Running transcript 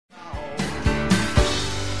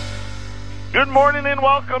Good morning and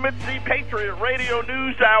welcome. It's the Patriot Radio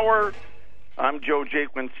News Hour. I'm Joe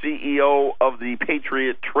Jaquin, CEO of the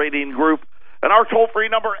Patriot Trading Group. And our toll-free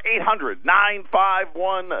number,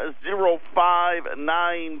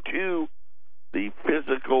 800-951-0592. The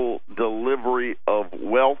physical delivery of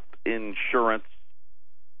wealth insurance.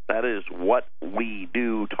 That is what we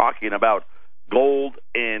do. Talking about gold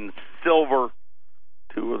and silver,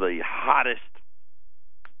 two of the hottest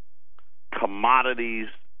commodities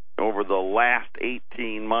over the last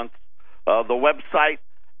 18 months. The website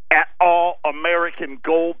at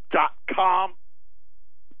allamericangold.com.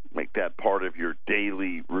 Make that part of your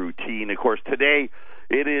daily routine. Of course, today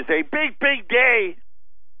it is a big, big day.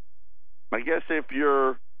 I guess if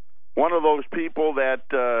you're one of those people that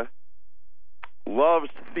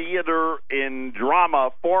loves theater and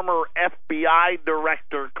drama, former FBI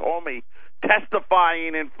Director Comey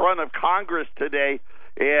testifying in front of Congress today.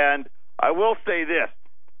 And I will say this.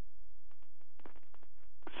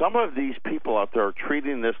 Some of these people out there are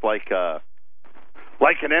treating this like an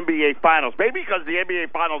NBA Finals. Maybe because the NBA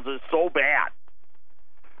Finals is so bad.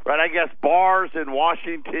 Right? I guess bars in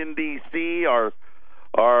Washington, D.C. are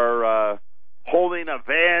holding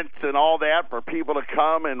events and all that for people to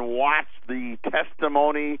come and watch the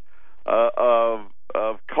testimony of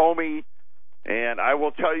Comey. And I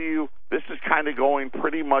will tell you, this is kind of going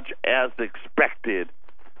pretty much as expected,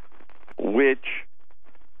 which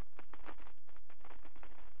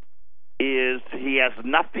is he has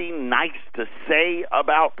nothing nice to say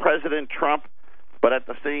about President Trump, but at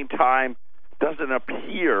the same time doesn't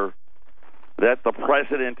appear that the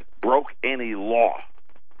president broke any law.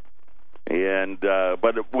 And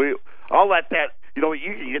but I'll let that, you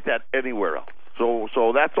can get that anywhere else.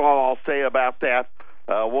 So that's all I'll say about that.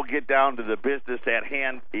 We'll get down to the business at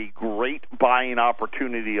hand. A great buying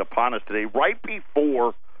opportunity upon us today. Right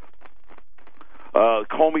before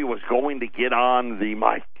Comey was going to get on the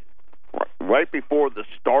mic, right before the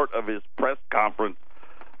start of his press conference,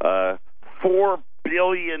 $4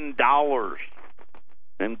 billion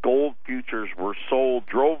in gold futures were sold,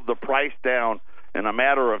 drove the price down in a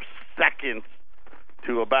matter of seconds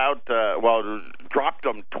to about, dropped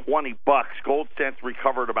them $20. Gold since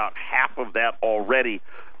recovered about half of that already,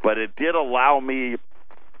 but it did allow me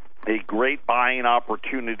a great buying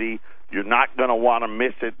opportunity. You're not going to want to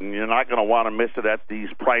miss it, and you're not going to want to miss it at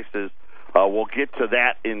these prices. We'll get to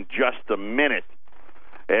that in just a minute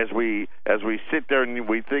as we sit there and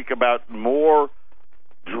we think about more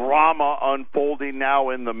drama unfolding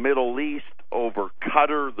now in the Middle East over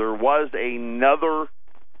Qatar. There was another,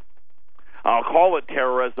 I'll call it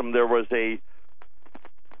terrorism. There was I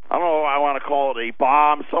don't know, I want to call it a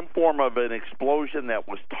bomb, some form of an explosion that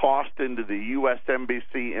was tossed into the U.S.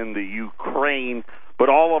 Embassy in the Ukraine, but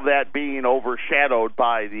all of that being overshadowed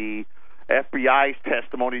by the FBI's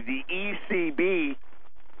testimony. The ECB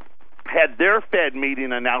had their Fed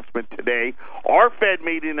meeting announcement today. Our Fed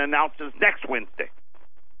meeting announces next Wednesday.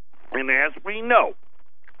 And as we know,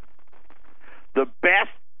 the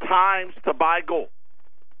best times to buy gold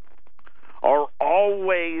are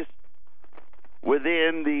always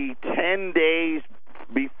within the 10 days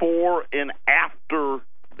before and after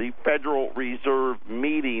the Federal Reserve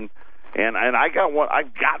meeting. And I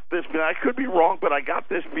got this, I could be wrong, but I got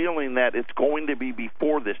this feeling that it's going to be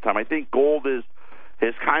before this time. I think gold is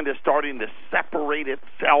kind of starting to separate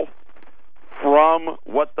itself from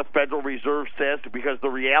what the Federal Reserve says, because the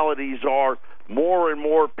realities are more and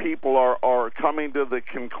more people are coming to the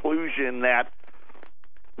conclusion that,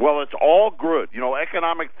 well, it's all good.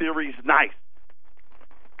 Economic theory's nice,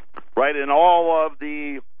 right? And all of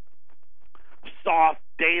the soft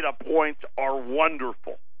data points are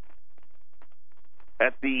wonderful.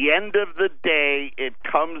 At the end of the day, it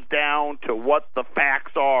comes down to what the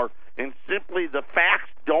facts are, and simply the facts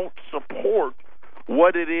don't support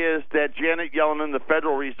what it is that Janet Yellen and the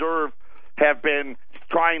Federal Reserve have been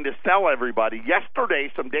trying to sell everybody. Yesterday,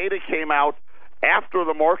 some data came out after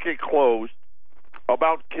the market closed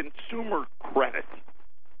about consumer credit.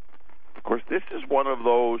 Of course, this is one of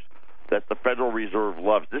those that the Federal Reserve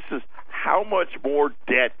loves. This is how much more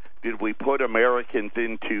debt did we put Americans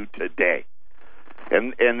into today?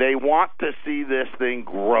 And they want to see this thing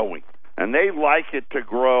growing. And they like it to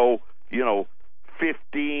grow, $15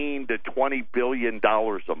 to $20 billion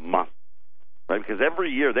a month. Right? Because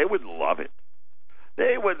every year they would love it.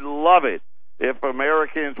 They would love it if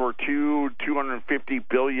Americans were $250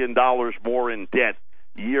 billion more in debt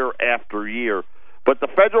year after year. But the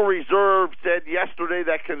Federal Reserve said yesterday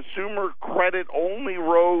that consumer credit only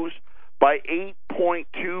rose by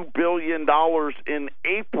 $8.2 billion in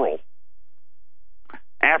April,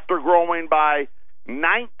 after growing by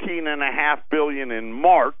 $19.5 billion in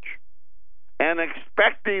March and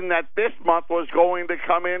expecting that this month was going to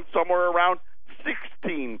come in somewhere around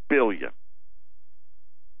 $16 billion.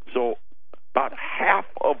 So about half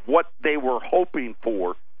of what they were hoping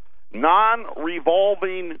for.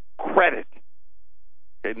 Non-revolving credit.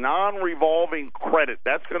 Okay, non-revolving credit,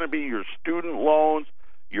 that's going to be your student loans,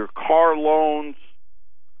 your car loans,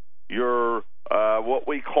 your what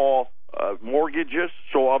we call mortgages.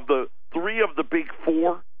 So of the three of the big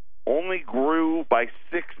four, only grew by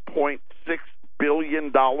 $6.6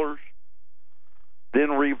 billion.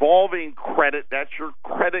 Then revolving credit, that's your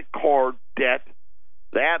credit card debt.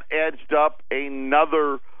 That edged up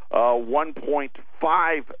another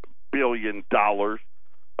 $1.5 billion.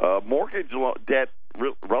 Mortgage debt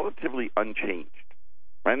relatively unchanged.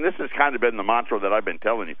 And this has kind of been the mantra that I've been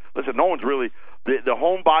telling you. Listen, no one's really, the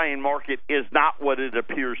home buying market is not what it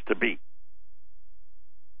appears to be.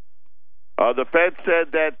 The Fed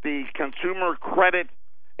said that the consumer credit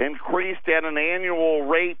increased at an annual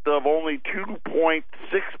rate of only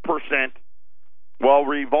 2.6%, while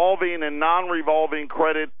revolving and non-revolving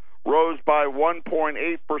credit rose by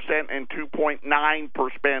 1.8% and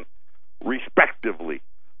 2.9%, respectively.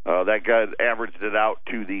 That guy averaged it out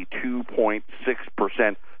to the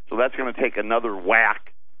 2.6%. So that's going to take another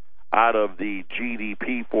whack out of the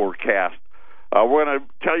GDP forecast. We're going to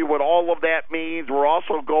tell you what all of that means. We're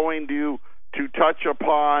also going to touch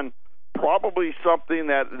upon probably something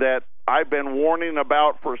that I've been warning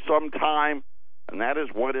about for some time, and that is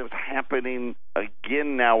what is happening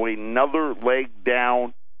again now, another leg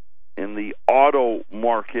down in the auto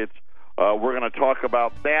markets. We're going to talk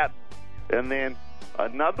about that. And then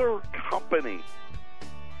another company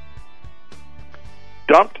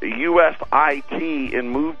dumped U.S. IT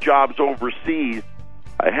and moved jobs overseas.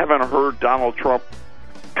 I haven't heard Donald Trump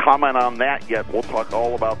comment on that yet. We'll talk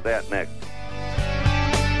all about that next.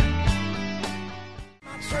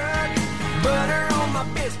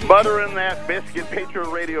 Butter in that biscuit. Patriot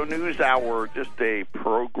Radio News Hour. Just a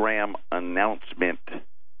program announcement.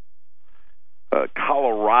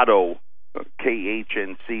 Colorado,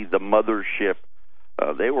 KHNC, the mothership,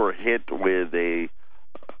 they were hit with a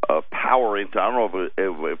power I don't know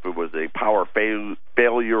if it was a power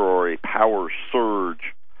failure or a power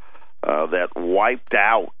surge that wiped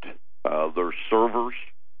out their servers.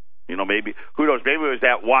 You know, maybe, who knows, maybe it was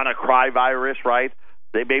that WannaCry virus, right?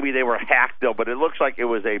 Maybe they were hacked, though, but it looks like it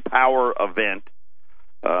was a power event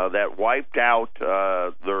that wiped out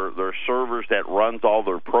their servers that runs all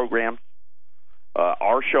their programs.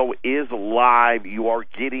 Our show is live. You are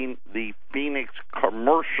getting the Phoenix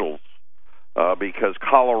commercials because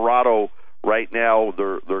Colorado right now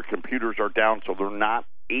their computers are down, so they're not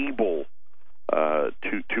able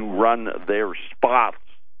to run their spots.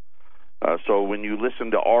 So when you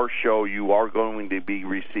listen to our show, you are going to be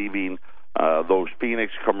receiving those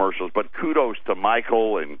Phoenix commercials. But kudos to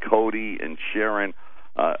Michael and Cody and Sharon.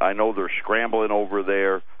 I know they're scrambling over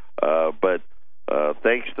there, but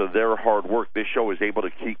thanks to their hard work, this show is able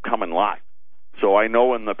to keep coming live. So I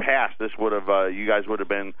know in the past this would have you guys would have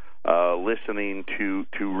been listening to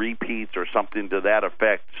repeats or something to that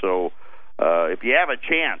effect. So if you have a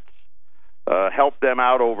chance, help them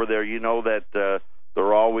out over there. You know that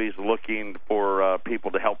they're always looking for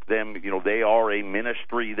people to help them. You know, they are a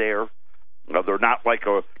ministry there. They're not like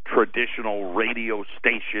a traditional radio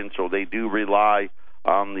station, so they do rely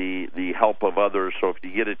on the help of others. So if you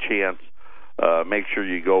get a chance, make sure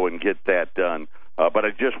you go and get that done. But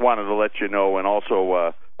I just wanted to let you know, and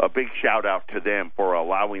also a big shout-out to them for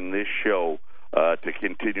allowing this show to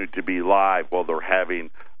continue to be live while they're having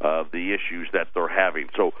the issues that they're having.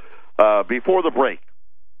 So before the break,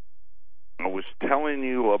 I was telling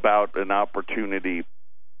you about an opportunity,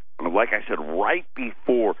 like I said, right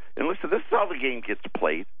before, and listen, this is how the game gets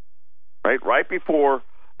played, right? Right before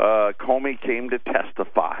Comey came to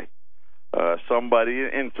testify, somebody,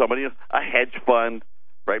 a hedge fund,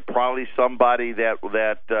 right? Probably somebody that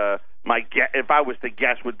my guess, if I was to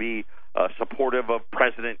guess, would be supportive of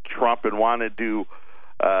President Trump and wanted to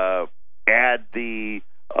add the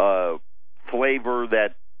flavor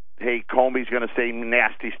that, hey, Comey's going to say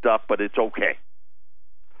nasty stuff, but it's okay.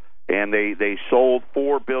 And they sold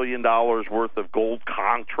 $4 billion worth of gold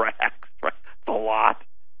contracts. Right? It's a lot.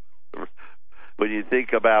 When you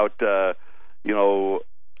think about,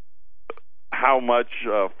 how much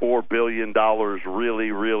 $4 billion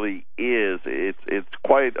really is, it's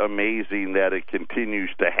quite amazing that it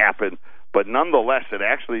continues to happen. But nonetheless, it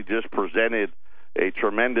actually just presented a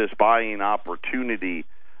tremendous buying opportunity.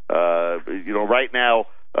 Right now,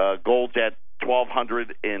 gold's at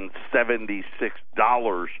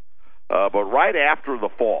 $1,276. But right after the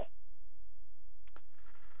fall,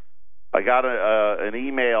 a I got an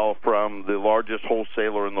email from the largest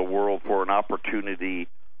wholesaler in the world for an opportunity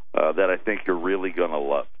that I think you're really going to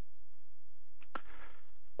love.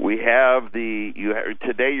 We have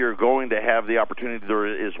today you're going to have the opportunity.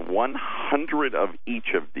 There is 100 of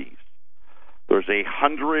each of these. There's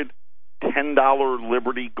 100 $10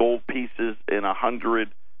 Liberty gold pieces and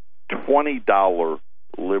 100 $20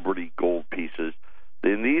 Liberty gold pieces.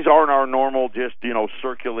 And these aren't our normal just,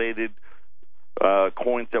 circulated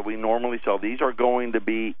coins that we normally sell. These are going to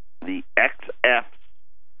be the XFs.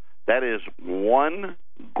 That is one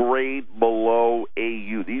grade below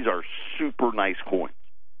AU. These are super nice coins.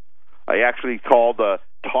 I actually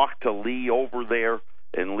talked to Lee over there,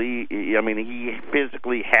 and Lee, he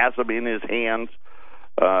physically has them in his hands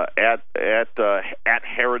at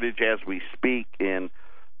Heritage as we speak, in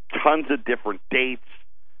tons of different dates,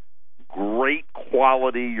 great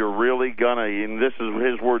quality. You're really gonna, and this is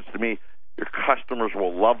his words to me, your customers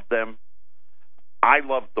will love them. I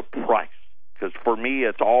love the price, because for me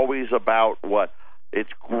it's always about what. It's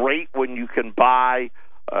great when you can buy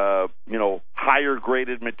higher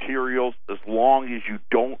graded materials, as long as you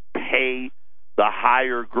don't pay the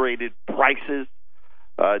higher graded prices.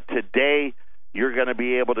 Today, you're going to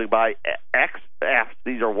be able to buy XFs.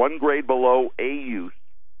 These are one grade below AUs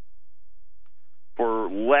for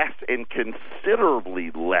less, and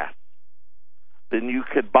considerably less, than you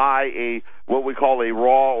could buy what we call a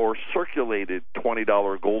raw or circulated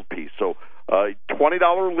 $20 gold piece. So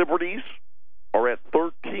 $20 Liberties are at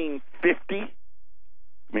 $13.50.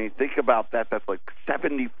 Think about that. That's like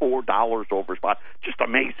 $74 over spot. Just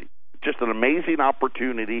amazing. Just an amazing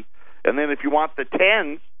opportunity. And then if you want the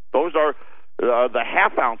 10s, those are the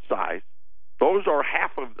half-ounce size. Those are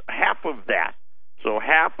half of that. So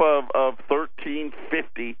half of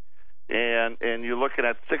 $13.50, and you're looking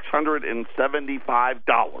at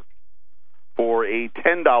 $675 for a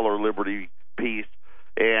 $10 Liberty piece.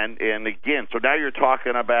 And again, so now you're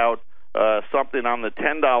talking about something on the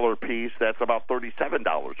 $10 piece that's about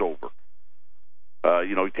 $37 over.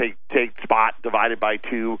 Take spot divided by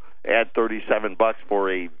 2, add $37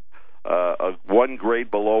 for a one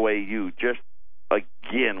grade below AU. Just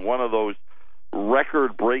again, one of those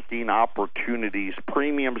record-breaking opportunities,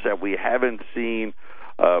 premiums that we haven't seen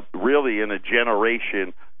really in a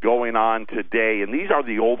generation going on today. And these are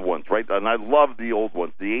the old ones, right? And I love the old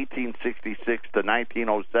ones, the 1866 to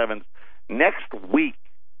 1907s. Next week,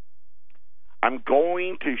 I'm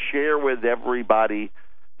going to share with everybody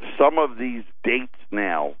some of these dates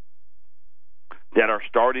now that are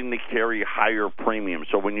starting to carry higher premiums.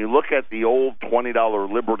 So when you look at the old $20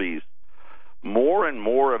 Liberties, more and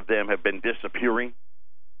more of them have been disappearing,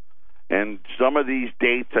 and some of these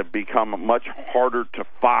dates have become much harder to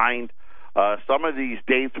find. Some of these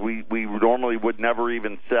dates we normally would never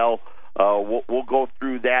even sell. We'll go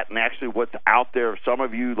through that and actually what's out there. Some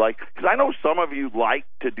of you because I know some of you like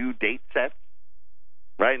to do date sets,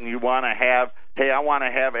 right? And you want to have, I want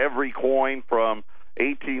to have every coin from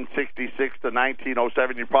 1866 to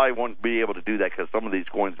 1907. You probably won't be able to do that, because some of these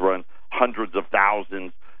coins run hundreds of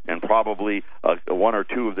thousands, and probably one or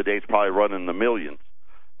two of the dates probably run in the millions.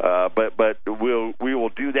 But we will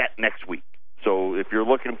do that next week. So if you're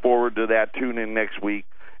looking forward to that, tune in next week,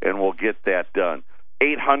 and we'll get that done.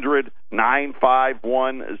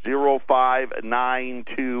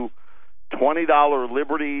 800-951-0592. $20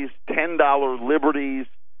 Liberties, $10 Liberties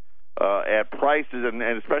at prices, and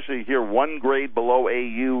especially here, one grade below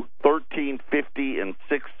AU, $13.50 and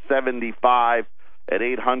 $6.75 at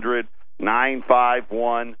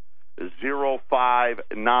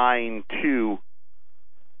 800-951-0592.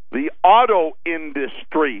 The auto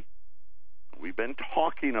industry, we've been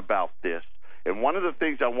talking about this, and one of the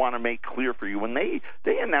things I want to make clear for you, when they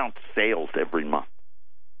announce sales every month,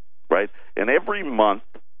 right? And every month,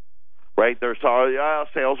 right, there's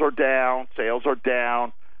sales are down,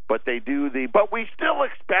 but but we still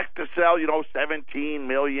expect to sell, 17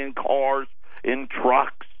 million cars in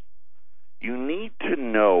trucks. You need to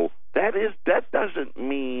know that doesn't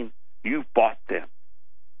mean you've bought them.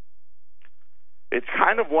 It's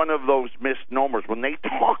kind of one of those misnomers. When they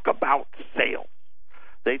talk about sales,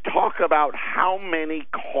 they talk about how many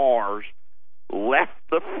cars left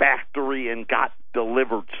the factory and got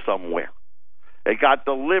delivered somewhere. It got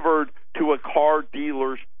delivered to a car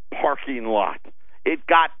dealer's parking lot. It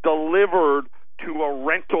got delivered to a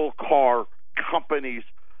rental car company's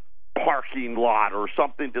parking lot or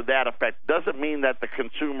something to that effect. Doesn't mean that the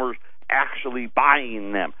consumer's actually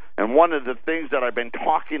buying them. And one of the things that I've been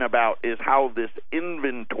talking about is how this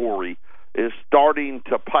inventory is starting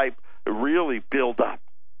to really build up.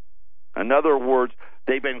 In other words,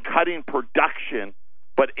 they've been cutting production,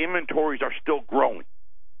 but inventories are still growing.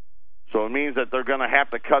 So it means that they're going to have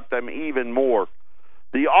to cut them even more.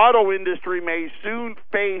 The auto industry may soon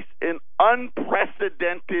face an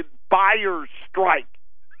unprecedented buyer's strike.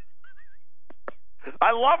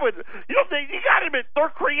 I love it. You got to admit, they're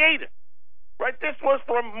creative. Right? This was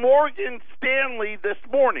from Morgan Stanley this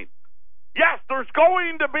morning. Yes, there's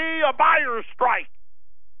going to be a buyer's strike.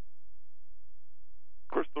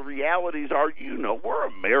 Of course, the realities are, we're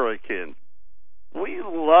Americans. We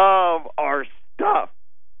love our stuff,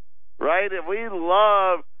 right? And we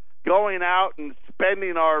love going out and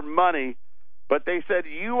spending our money. But they said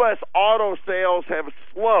U.S. auto sales have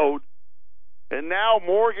slowed, and now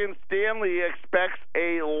Morgan Stanley expects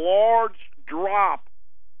a large drop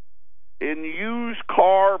in used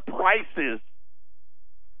car prices,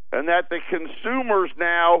 and that the consumers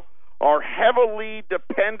now are heavily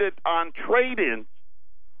dependent on trade-ins,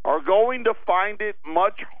 are going to find it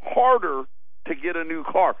much harder to get a new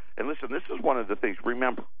car. And listen, this is one of the things.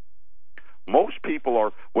 Remember, most people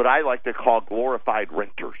are what I like to call glorified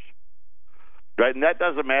renters, right? And that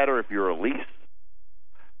doesn't matter if you're a lease,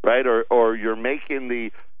 right, or you're making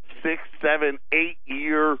the 6, 7,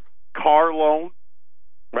 8-year car loan,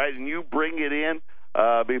 right, and you bring it in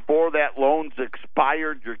before that loan's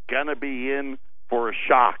expired, you're going to be in for a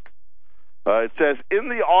shock. It says, in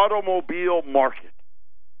the automobile market,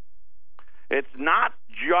 it's not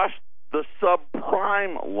just the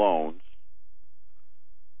subprime loans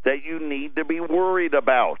that you need to be worried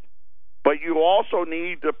about, but you also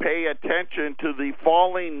need to pay attention to the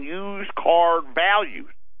falling used car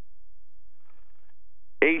values.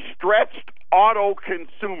 A stretched auto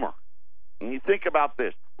consumer, and you think about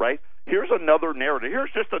this, right? Here's another narrative.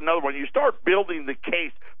 Here's just another one. You start building the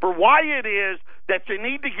case for why it is that you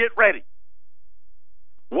need to get ready.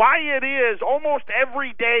 Why it is almost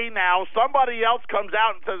every day now somebody else comes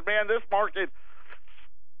out and says, man, this market,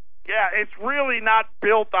 it's really not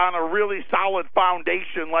built on a really solid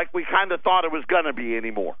foundation like we kind of thought it was going to be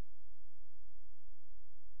anymore.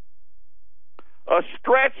 A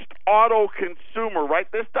stretched auto consumer, right?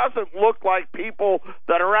 This doesn't look like people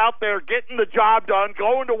that are out there getting the job done,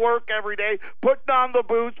 going to work every day, putting on the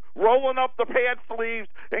boots, rolling up the pant sleeves,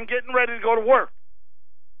 and getting ready to go to work.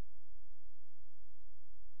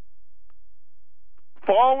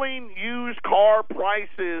 Falling used car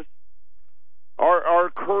prices are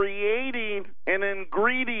creating an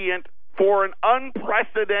ingredient for an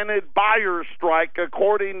unprecedented buyer's strike,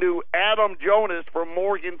 according to Adam Jonas from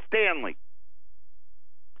Morgan Stanley.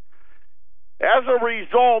 As a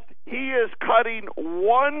result, he is cutting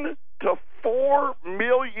 1 to 4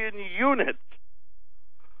 million units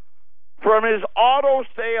from his auto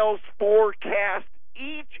sales forecast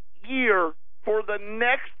each year for the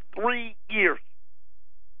next 3 years.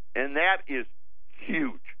 And that is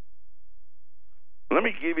huge. Let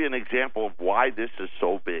me give you an example of why this is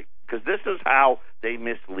so big, because this is how they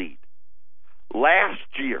mislead. Last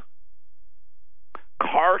year,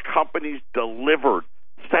 car companies delivered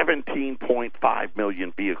 17.5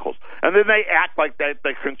 million vehicles, and then they act like that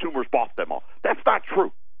the consumers bought them all. That's not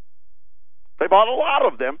true. They bought a lot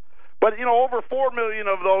of them, but over 4 million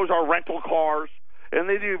of those are rental cars, and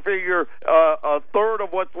then you figure a third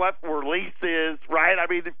of what's left were leases, right? I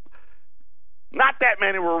mean, not that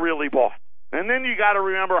many were really bought. And then you got to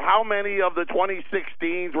remember how many of the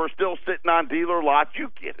 2016s were still sitting on dealer lots.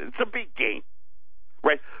 You get it. It's a big game,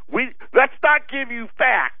 right? Let's not give you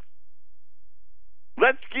facts.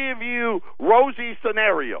 Let's give you rosy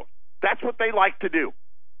scenarios. That's what they like to do.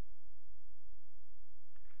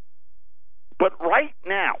 But right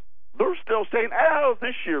now, they're still saying,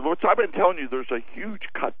 this year, which I've been telling you, there's a huge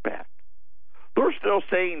cutback. They're still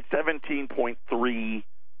saying 17.3.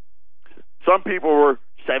 Some people were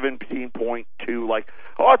 17.2.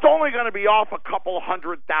 It's only going to be off a couple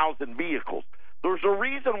 100,000 vehicles. There's a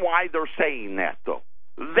reason why they're saying that, though.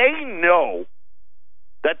 They know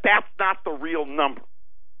that that's not the real number.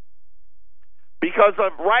 Because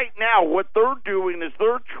of right now, what they're doing is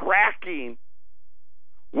they're tracking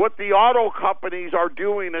what the auto companies are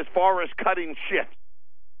doing as far as cutting shifts.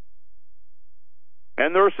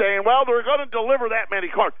 And they're saying, they're going to deliver that many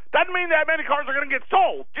cars. Doesn't mean that many cars are going to get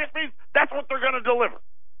sold. Just means that's what they're going to deliver.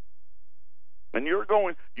 And you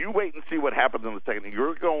wait and see what happens in a second.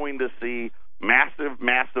 You're going to see massive,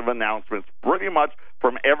 massive announcements pretty much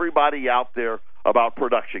from everybody out there about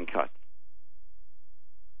production cuts.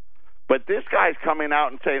 But this guy's coming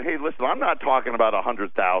out and saying, hey, listen, I'm not talking about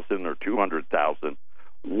 100,000 or 200,000.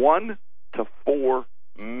 1 to 4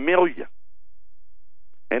 million.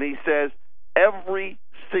 And he says every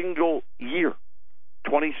single year,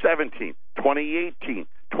 2017, 2018,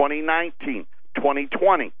 2019,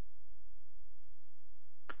 2020.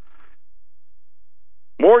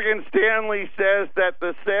 Morgan Stanley says that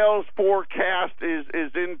the sales forecast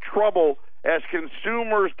is in trouble as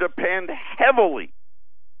consumers depend heavily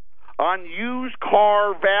on used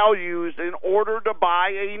car values in order to buy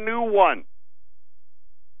a new one.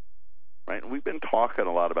 Right? We've been talking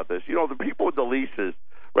a lot about this. You know, the people with the leases,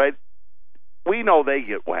 right, we know they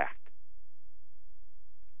get whacked.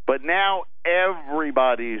 But now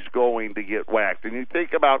everybody's going to get whacked. And you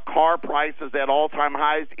think about car prices at all-time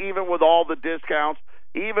highs, even with all the discounts,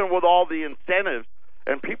 even with all the incentives,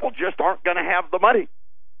 and people just aren't going to have the money.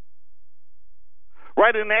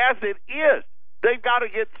 Right? And as it is, they've got to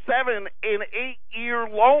get 7- and 8-year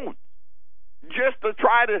loans just to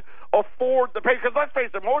try to afford the pay. Because let's face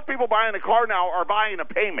it, most people buying a car now are buying a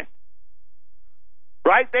payment.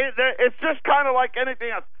 Right? It's just kind of like anything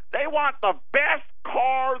else. They want the best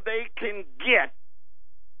car they can get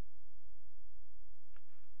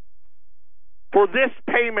for this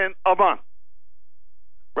payment a month.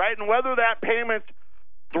 Right? And whether that payment's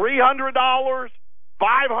 $300,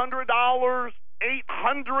 $500,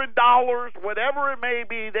 $800, whatever it may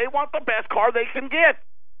be, they want the best car they can get.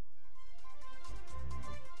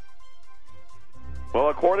 Well,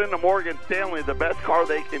 according to Morgan Stanley, the best car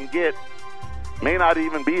they can get may not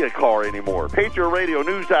even be a car anymore. Patriot Radio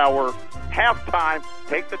News Hour, halftime.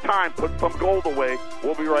 Take the time, put some gold away.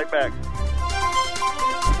 We'll be right back.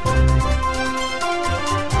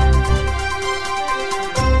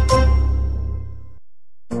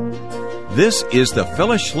 This is the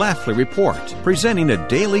Phyllis Schlafly Report, presenting a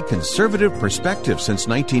daily conservative perspective since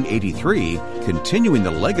 1983, continuing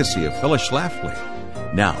the legacy of Phyllis Schlafly.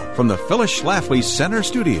 Now, from the Phyllis Schlafly Center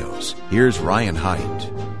Studios, here's Ryan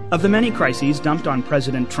Haidt. Of the many crises dumped on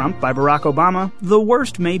President Trump by Barack Obama, the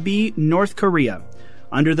worst may be North Korea.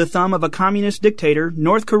 Under the thumb of a communist dictator,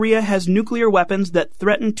 North Korea has nuclear weapons that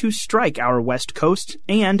threaten to strike our West Coast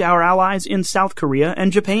and our allies in South Korea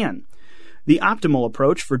and Japan. The optimal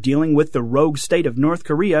approach for dealing with the rogue state of North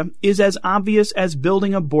Korea is as obvious as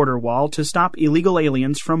building a border wall to stop illegal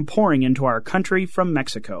aliens from pouring into our country from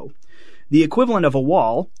Mexico. The equivalent of a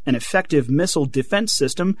wall, an effective missile defense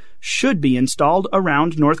system, should be installed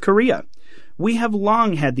around North Korea. We have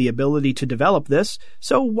long had the ability to develop this,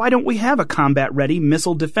 so why don't we have a combat-ready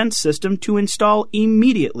missile defense system to install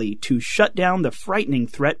immediately to shut down the frightening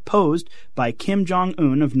threat posed by Kim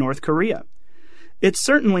Jong-un of North Korea? It's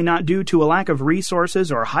certainly not due to a lack of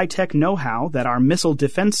resources or high-tech know-how that our missile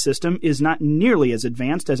defense system is not nearly as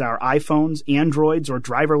advanced as our iPhones, Androids, or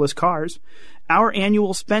driverless cars. Our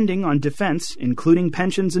annual spending on defense, including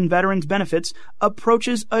pensions and veterans benefits,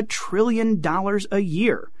 approaches $1 trillion a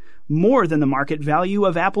year, more than the market value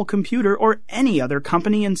of Apple Computer or any other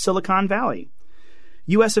company in Silicon Valley.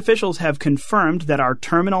 U.S. officials have confirmed that our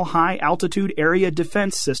Terminal High Altitude Area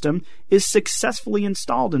Defense System is successfully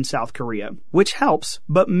installed in South Korea, which helps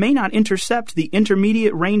but may not intercept the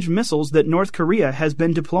intermediate range missiles that North Korea has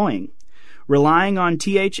been deploying. Relying on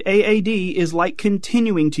THAAD is like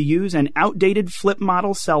continuing to use an outdated flip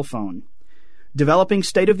model cell phone. Developing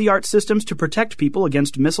state-of-the-art systems to protect people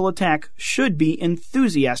against missile attack should be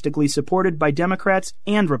enthusiastically supported by Democrats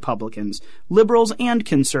and Republicans, liberals and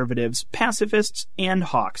conservatives, pacifists and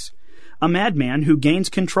hawks. A madman who gains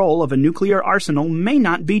control of a nuclear arsenal may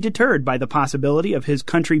not be deterred by the possibility of his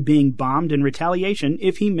country being bombed in retaliation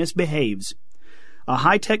if he misbehaves. A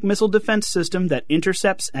high-tech missile defense system that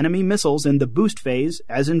intercepts enemy missiles in the boost phase,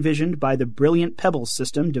 as envisioned by the Brilliant Pebbles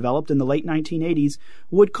system developed in the late 1980s,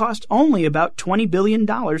 would cost only about $20 billion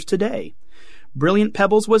today. Brilliant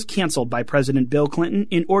Pebbles was canceled by President Bill Clinton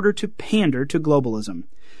in order to pander to globalism.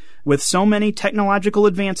 With so many technological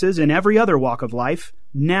advances in every other walk of life,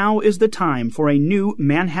 now is the time for a new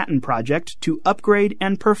Manhattan Project to upgrade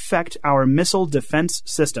and perfect our missile defense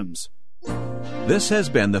systems. This has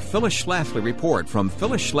been the Phyllis Schlafly Report from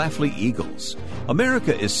Phyllis Schlafly Eagles.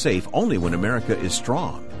 America is safe only when America is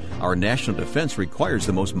strong. Our national defense requires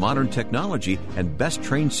the most modern technology and best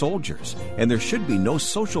trained soldiers, and there should be no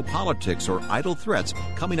social politics or idle threats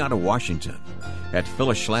coming out of Washington. At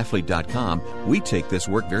PhyllisSchlafly.com, we take this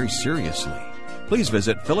work very seriously. Please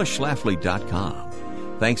visit PhyllisSchlafly.com.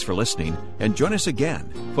 Thanks for listening, and join us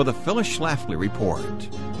again for the Phyllis Schlafly Report.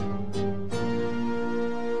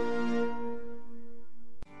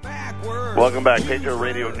 Welcome back, Patriot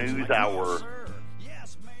Radio News Hour.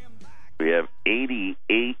 We have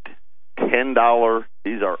 88 $10.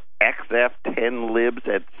 These are XF10 libs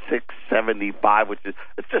at $6.75, which is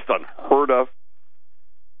it's just unheard of.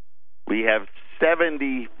 We have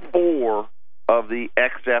 74 of the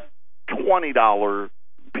XF $20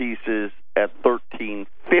 pieces at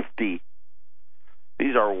 $13.50.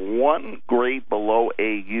 These are one grade below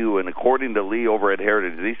AU, and according to Lee over at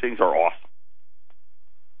Heritage, these things are awesome.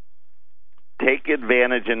 take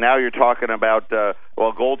advantage, and now you're talking about,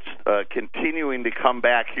 gold's continuing to come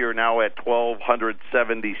back here now at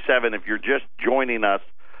 1,277. If you're just joining us,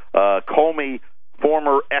 Comey,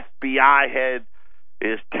 former FBI head,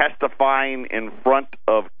 is testifying in front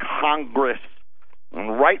of Congress.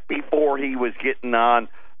 And right before he was getting on,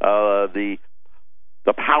 the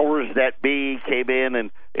powers that be came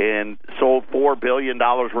in and sold $4 billion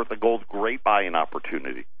worth of gold. Great buying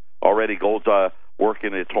opportunity. Already gold's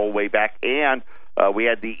working its whole way back. And we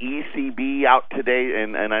had the ECB out today,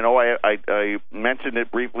 and I know I mentioned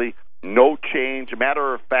it briefly. No change.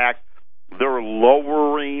 Matter of fact, they're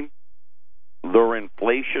lowering their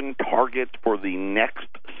inflation targets for the next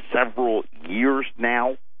several years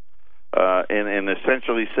now, and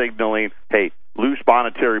essentially signaling, hey, loose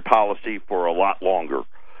monetary policy for a lot longer.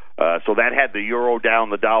 So that had the euro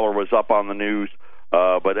down, the dollar was up on the news,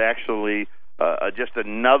 but actually just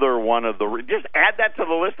another one of just add that to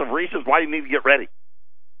the list of reasons why you need to get ready.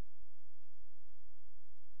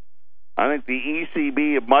 I think the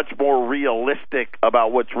ECB is much more realistic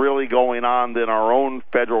about what's really going on than our own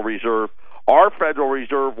Federal Reserve. Our Federal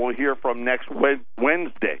Reserve will hear from next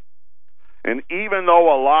Wednesday. And even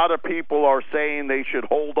though a lot of people are saying they should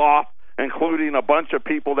hold off, including a bunch of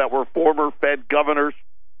people that were former Fed governors,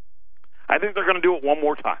 I think they're going to do it one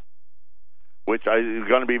more time, which is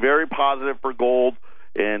going to be very positive for gold.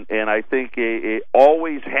 And I think it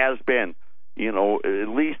always has been, at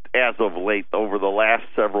least as of late, over the last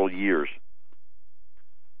several years.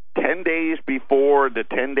 10 days before to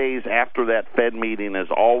 10 days after that Fed meeting is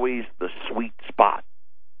always the sweet spot.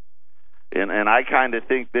 And I kind of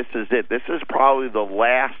think this is it. This is probably the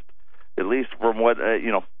last, at least from what,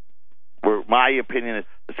 where my opinion is,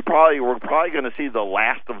 we're probably going to see the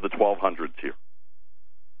last of the 1200s here.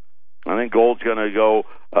 I think gold's going to go,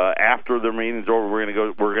 after the meeting's over,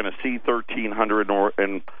 we're going to see 1300,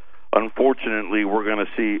 and unfortunately we're going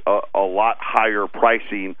to see a lot higher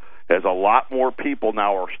pricing, as a lot more people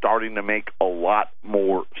now are starting to make a lot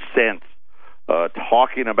more sense.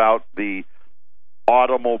 Talking about the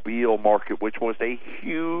automobile market, which was a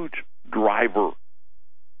huge driver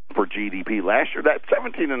for GDP last year. That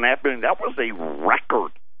 $17.5 billion, that was a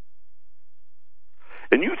record.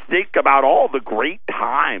 And you think about all the great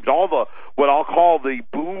times, all the what I'll call the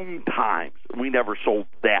boom times. We never sold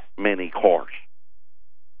that many cars.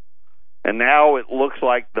 And now it looks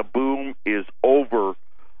like the boom is over.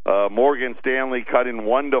 Morgan Stanley cutting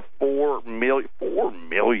 1 to 4 million. 4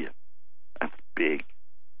 million. That's big.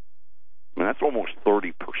 I mean, that's almost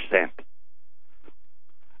 30%.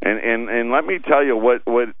 And let me tell you what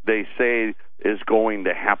they say is going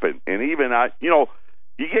to happen. And even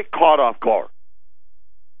you get caught off guard.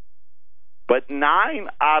 But 9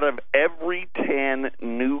 out of every 10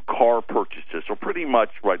 new car purchases, so pretty much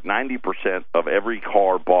 90% of every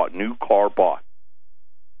new car bought,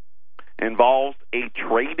 involves a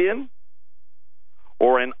trade-in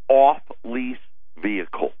or an off-lease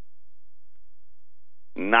vehicle.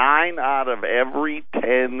 9 out of every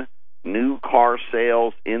 10 new car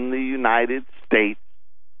sales in the United States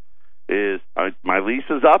is, my lease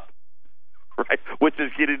is up, right? Which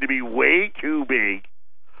is getting to be way too big,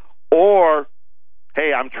 or,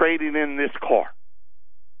 hey, I'm trading in this car.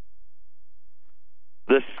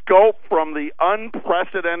 The scope from the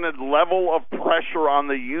unprecedented level of pressure on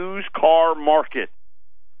the used car market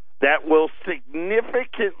that will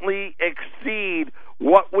significantly exceed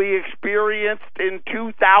what we experienced in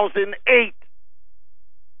 2008.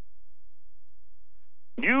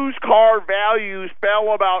 Used car values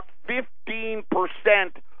fell about 15%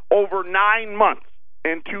 over 9 months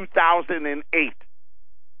in 2008.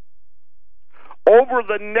 Over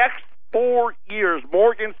the next 4 years,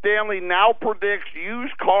 Morgan Stanley now predicts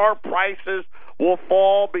used car prices will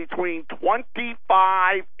fall between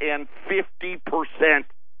 25 and 50%.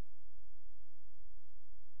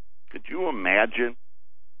 Could you imagine?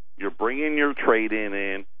 You're bringing your trade-in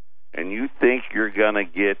in, and you think you're going to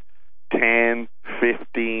get 10,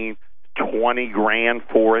 15, 20 grand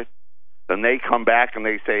for it, and they come back and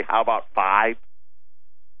they say, how about 5?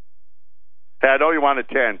 Hey, I know you wanted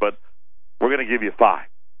 10, but we're going to give you 5.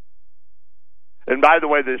 And by the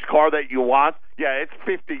way, this car that you want, yeah, it's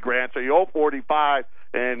 50 grand, so you owe 45.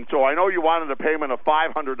 And so I know you wanted a payment of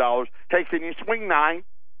 $500. Hey, can you swing 9?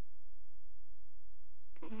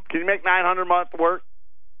 Can you make 900 a month work?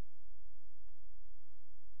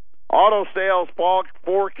 Auto sales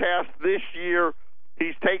forecast this year,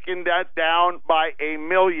 he's taken that down by 1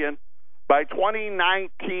 million. By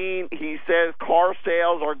 2019, he says car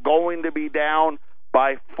sales are going to be down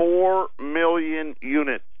by 4 million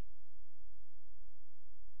units.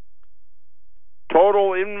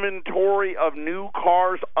 Total inventory of new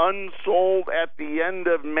cars unsold at the end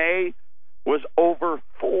of May was over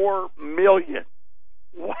 4 million.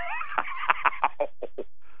 Wow.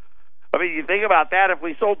 I mean, you think about that. If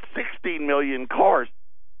we sold 16 million cars,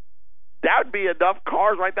 that would be enough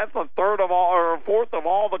cars, right? That's a third of all, or a fourth of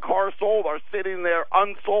all the cars sold are sitting there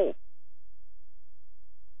unsold.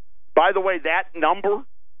 By the way, that number,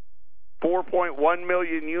 4.1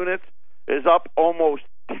 million units, is up almost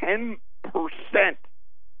 10%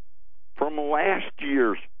 from last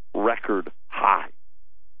year's record high.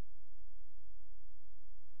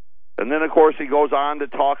 And then, of course, he goes on to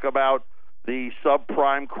talk about the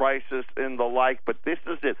subprime crisis and the like, but this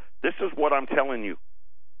is it. This is what I'm telling you.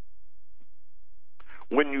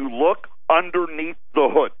 When you look underneath the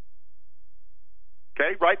hood,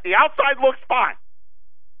 okay, right? The outside looks fine,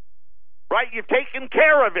 right? You've taken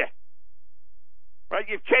care of it, right?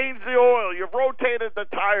 You've changed the oil, you've rotated the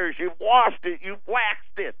tires, you've washed it, you've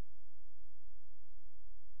waxed it.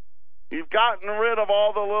 You've gotten rid of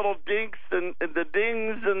all the little dinks and the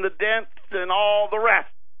dings and the dents and all the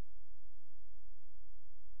rest.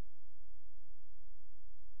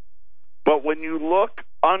 But when you look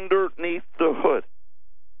underneath the hood,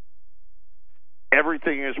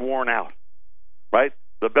 everything is worn out, right?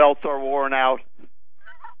 The belts are worn out,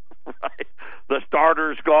 right? The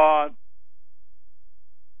starter's gone,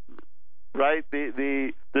 right?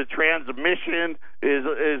 The transmission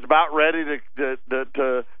is about ready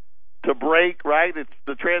to break, right? It's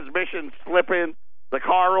the transmission slipping. The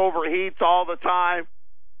car overheats all the time,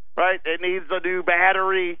 right? It needs a new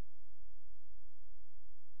battery.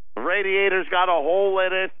 The radiator's got a hole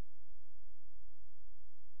in it,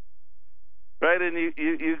 right? And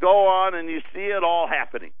you go on and you see it all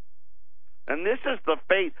happening. And this is the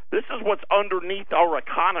fate. This is what's underneath our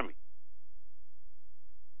economy,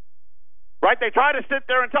 right? They try to sit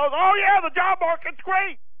there and tell us, oh, yeah, the job market's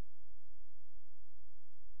great.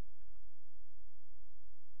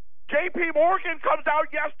 J.P. Morgan comes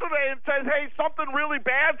out yesterday and says, hey, something really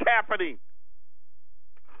bad's happening.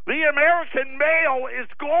 The American male is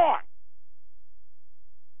gone.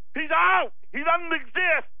 He's out. He doesn't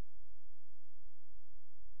exist.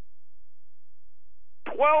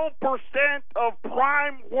 12% of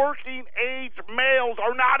prime working age males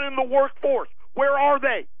are not in the workforce. Where are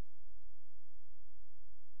they?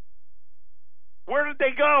 Where did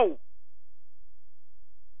they go?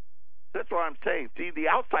 That's what I'm saying. See, the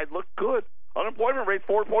outside looked good. Unemployment rate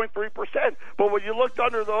 4.3%. But when you looked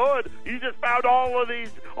under the hood, you just found all of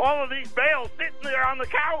these males sitting there on the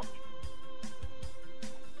couch.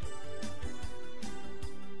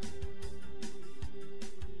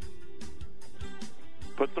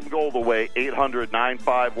 Put some gold away.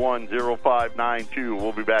 800-951-0592.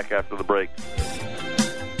 We'll be back after the break.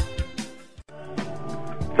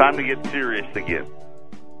 Time to get serious again.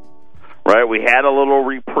 Right, we had a little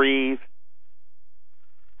reprieve.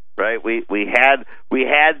 Right, we had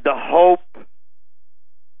the hope,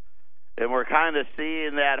 and we're kind of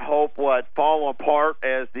seeing that hope fall apart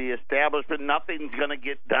as the establishment. Nothing's going to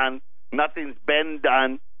get done. Nothing's been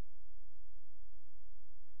done,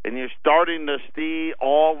 and you're starting to see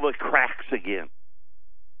all the cracks again.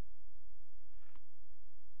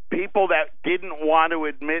 People that didn't want to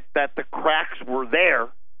admit that the cracks were there,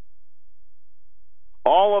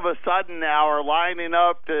 all of a sudden now are lining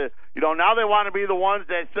up to, now they want to be the ones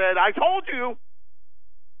that said, I told you.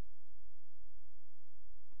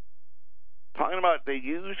 Talking about the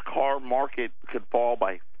used car market could fall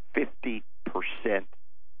by 50%.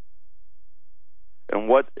 And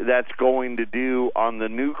what that's going to do on the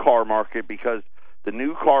new car market, because the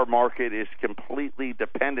new car market is completely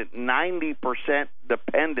dependent, 90%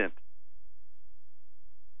 dependent,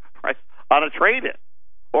 right, on a trade-in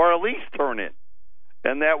or a lease turn-in.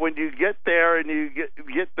 And that when you get there and you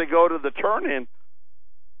get to go to the turn-in,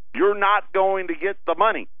 you're not going to get the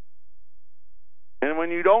money. And when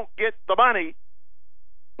you don't get the money,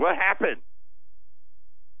 what happens?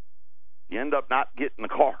 You end up not getting the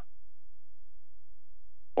car.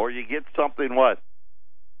 Or you get something,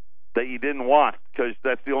 that you didn't want, because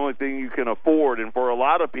that's the only thing you can afford. And for a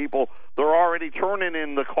lot of people, they're already turning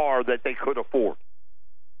in the car that they could afford.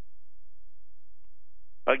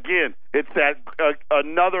 Again, it's that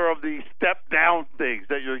another of these step-down things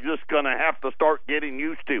that you're just going to have to start getting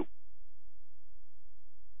used to.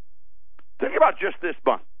 Think about just this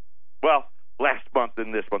month. Well, last month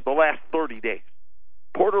and this month, the last 30 days.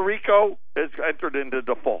 Puerto Rico has entered into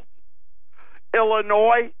default.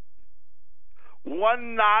 Illinois,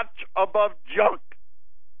 one notch above junk.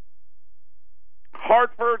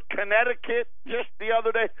 Hartford, Connecticut, just the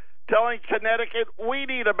other day, telling Connecticut, we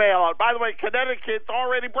need a bailout. By the way, Connecticut's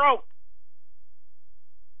already broke.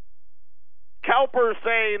 Kelper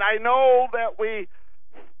saying, I know that we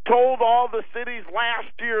told all the cities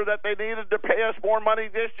last year that they needed to pay us more money.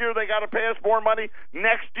 This year they got to pay us more money.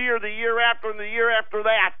 Next year, the year after, and the year after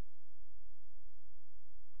that.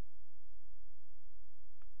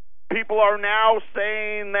 People are now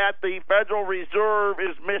saying that the Federal Reserve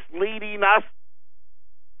is misleading us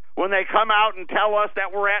when they come out and tell us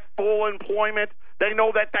that we're at full employment. They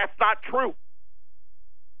know that that's not true.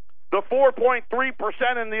 The 4.3%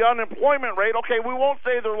 in the unemployment rate, okay, we won't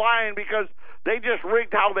say they're lying because they just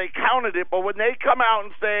rigged how they counted it, but when they come out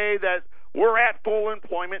and say that we're at full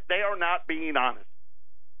employment, they are not being honest.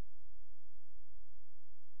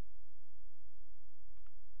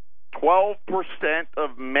 %12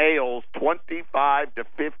 of males 25 to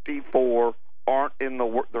 54 aren't in the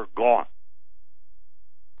work. They're gone.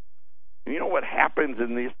 You know what happens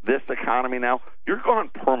in this economy now? You're gone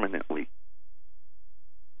permanently.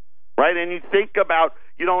 Right? And you think about,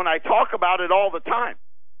 and I talk about it all the time.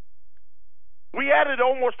 We added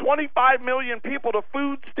almost 25 million people to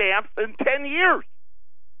food stamps in 10 years.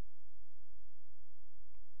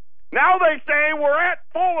 Now they say we're at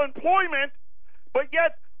full employment, but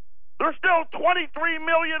yet there's still 23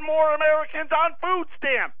 million more Americans on food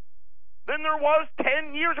stamps than there was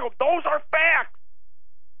 10 years ago. Those are facts.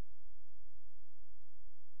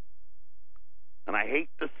 And I hate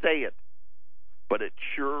to say it, but it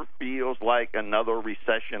sure feels like another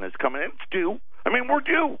recession is coming. It's due. I mean, we're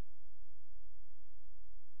due.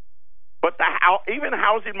 But even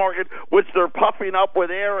housing market, which they're puffing up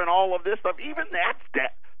with air and all of this stuff, even that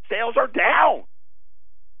sales are down.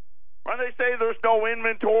 When they say there's no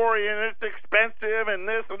inventory and it's expensive and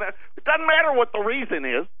this and that, it doesn't matter what the reason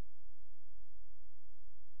is.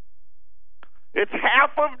 It's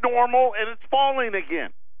half of normal and it's falling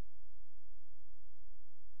again.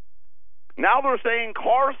 Now they're saying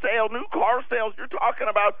new car sales, you're talking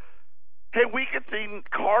about, hey, we could see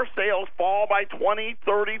car sales fall by 20,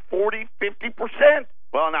 30, 40, 50%.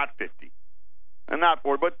 Well, not 50, and not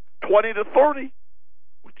 40, but 20 to 30,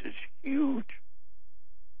 which is huge.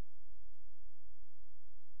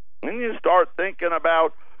 Then you start thinking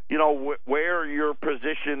about, where your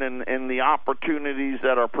position and the opportunities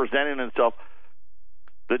that are presenting themselves.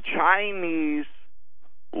 The Chinese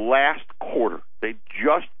last quarter, they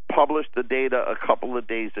just published the data a couple of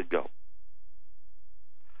days ago.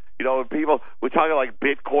 We talk like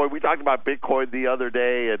Bitcoin. We talked about Bitcoin the other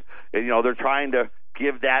day, and they're trying to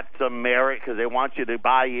give that some merit because they want you to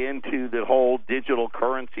buy into the whole digital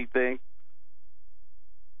currency thing.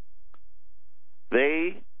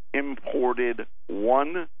 They imported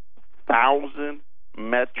 1,000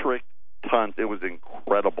 metric tons. It was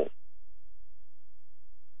incredible.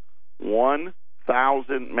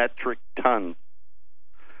 1,000 metric tons.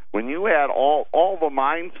 When you had all the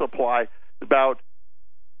mine supply, about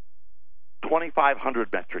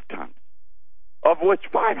 2,500 metric tons, of which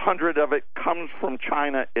 500 of it comes from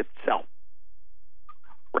China itself.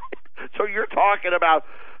 Right? So you're talking about,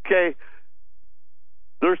 okay,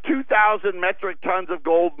 there's 2,000 metric tons of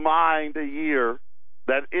gold mined a year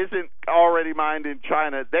that isn't already mined in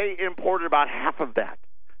China. They imported about half of that.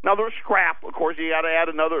 Now, there's scrap. Of course, you got to add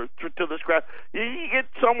another to the scrap. You get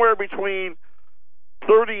somewhere between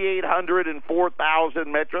 3,800 and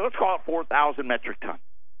 4,000 metric. Let's call it 4,000 metric tons.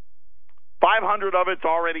 500 of it's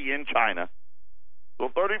already in China. So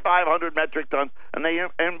 3,500 metric tons, and they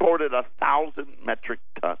imported 1,000 metric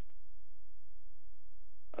tons.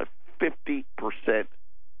 A 50%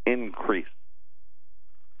 increase.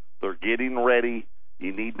 They're getting ready.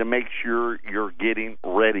 You need to make sure you're getting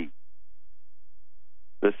ready.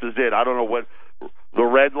 This is it. I don't know what the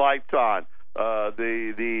red light's on.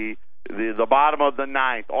 The bottom of the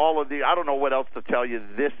ninth. All of the. I don't know what else to tell you.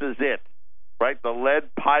 This is it, right? The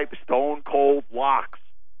lead pipe, stone cold locks.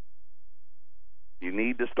 You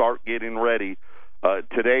need to start getting ready.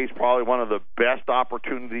 Today's probably one of the best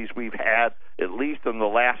opportunities we've had, at least in the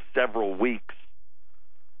last several weeks.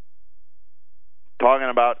 Talking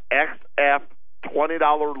about XF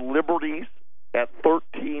 $20 Liberties at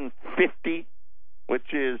 $13.50,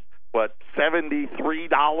 which is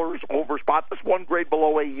 $73 over spot. That's one grade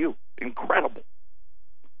below AU. Incredible.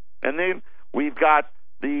 And then we've got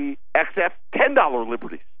the XF $10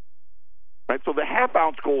 Liberties. Right, so the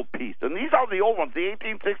half-ounce gold piece. And these are the old ones, the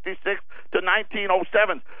 1866 to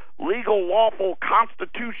 1907, legal, lawful,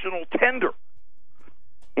 constitutional tender.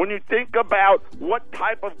 When you think about what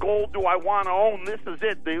type of gold do I want to own, this is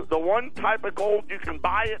it. The one type of gold you can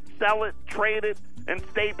buy it, sell it, trade it, and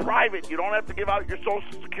stay private. You don't have to give out your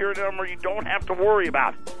Social Security number. You don't have to worry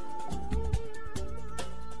about it.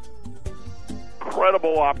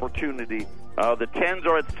 Incredible opportunity The 10s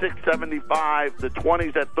are at $6.75. The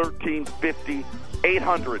 20s at $13.50.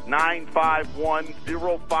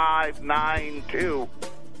 800-951-0592.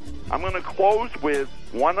 I'm going to close with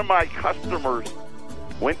one of my customers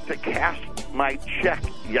went to cash my check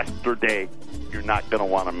yesterday. You're not going to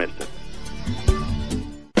want to miss it.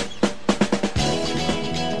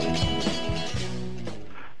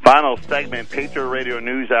 Final segment, Patriot Radio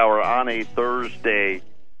News Hour on a Thursday.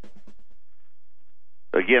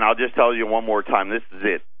 Again, I'll just tell you one more time. This is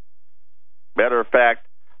it. Matter of fact,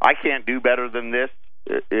 I can't do better than this.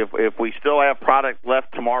 If we still have product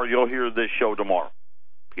left tomorrow, you'll hear this show tomorrow,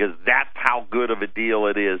 because that's how good of a deal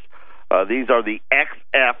it is. These are the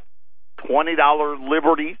XF $20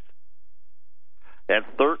 Liberties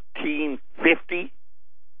at $13.50.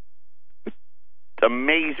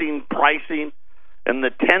 Amazing pricing. And the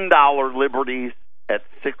 $10 Liberties at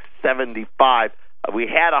 $6.75. We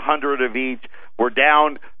had 100 of each. We're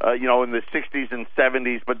down, in the 60s and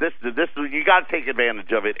 70s. But this you got to take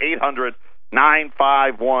advantage of it.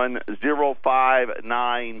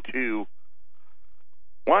 800-951-0592.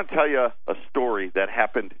 I want to tell you a story that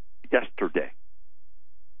happened yesterday.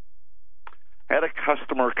 I had a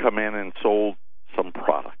customer come in and sold some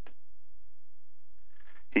product.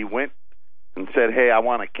 He went and said, "Hey, I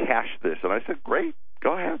want to cash this." And I said, "Great,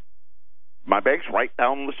 go ahead. My bank's right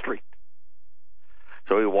down the street."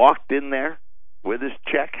 So he walked in there with his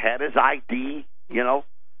check, had his ID, and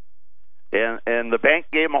the bank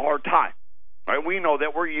gave him a hard time. Right? We know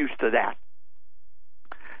that. We're used to that.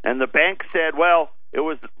 And the bank said, well, it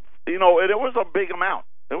was a big amount.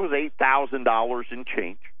 It was $8,000 in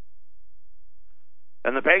change.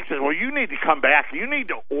 And the bank says, well, you need to come back. You need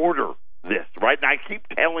to order this, right? And I keep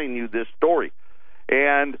telling you this story.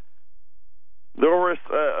 And there was,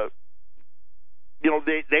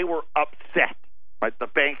 they were upset, right? The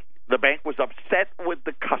bank was upset with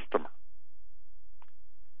the customer.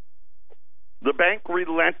 The bank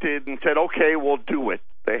relented and said, okay, we'll do it.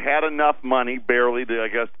 They had enough money, barely, I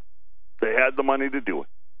guess they had the money to do it.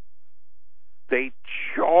 They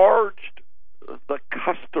charged the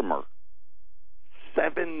customer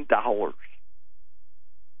 $7.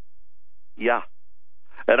 Yeah.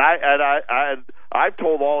 And I've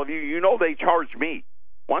told all of you, they charge me.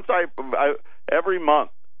 Every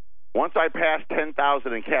month, once I pass $10,000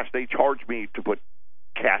 in cash, they charge me to put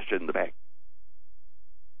cash in the bank.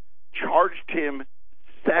 Charged him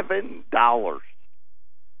 $7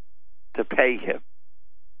 to pay him.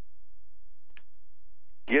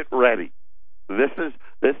 Get ready. This is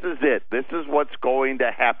it. This is what's going to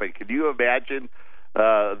happen. Can you imagine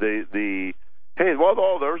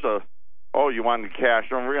you wanted cash?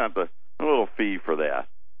 We're going to have a little fee for that.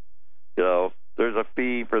 There's a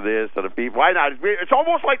fee for this and a fee. Why not? It's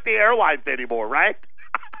almost like the airlines anymore, right?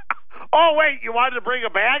 Oh, wait, you wanted to bring a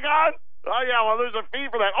bag on? Oh, yeah, well, there's a fee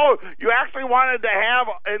for that. Oh, you actually wanted to have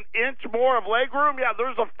an inch more of leg room? Yeah,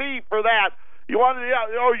 there's a fee for that. You wanted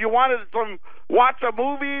to watch a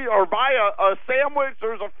movie or buy a sandwich?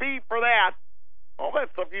 There's a fee for that. All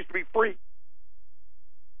that stuff used to be free.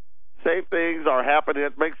 Same things are happening.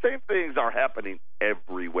 Same things are happening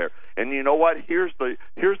everywhere. And you know what? Here's the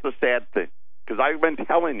sad thing, because I've been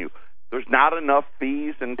telling you, there's not enough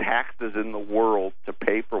fees and taxes in the world to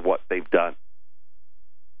pay for what they've done.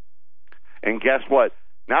 And guess what?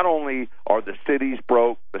 Not only are the cities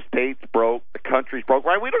broke, the states broke, the country's broke,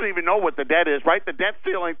 right? We don't even know what the debt is, right? The debt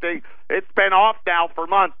ceiling thing, it's been off now for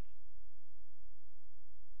months.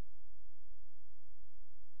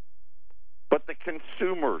 But the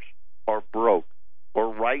consumers are broke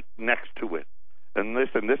or right next to it. And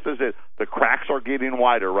listen, this is it. The cracks are getting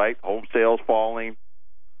wider, right? Home sales falling.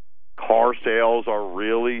 Car sales are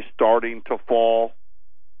really starting to fall.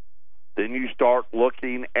 Then you start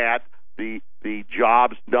looking at the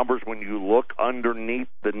jobs numbers. When you look underneath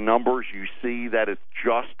the numbers, you see that it's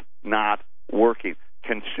just not working.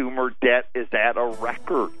 Consumer debt is at a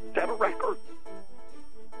record. It's at a record.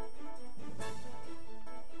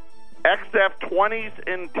 XF 20s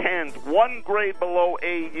and 10s, one grade below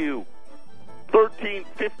AU.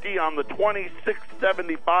 $13.50 on the 20s,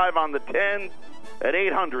 $6.75 on the 10s at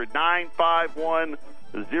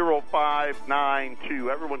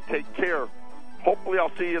 800-951-0592. Everyone take care. Hopefully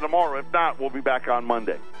I'll see you tomorrow. If not, we'll be back on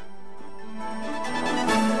Monday.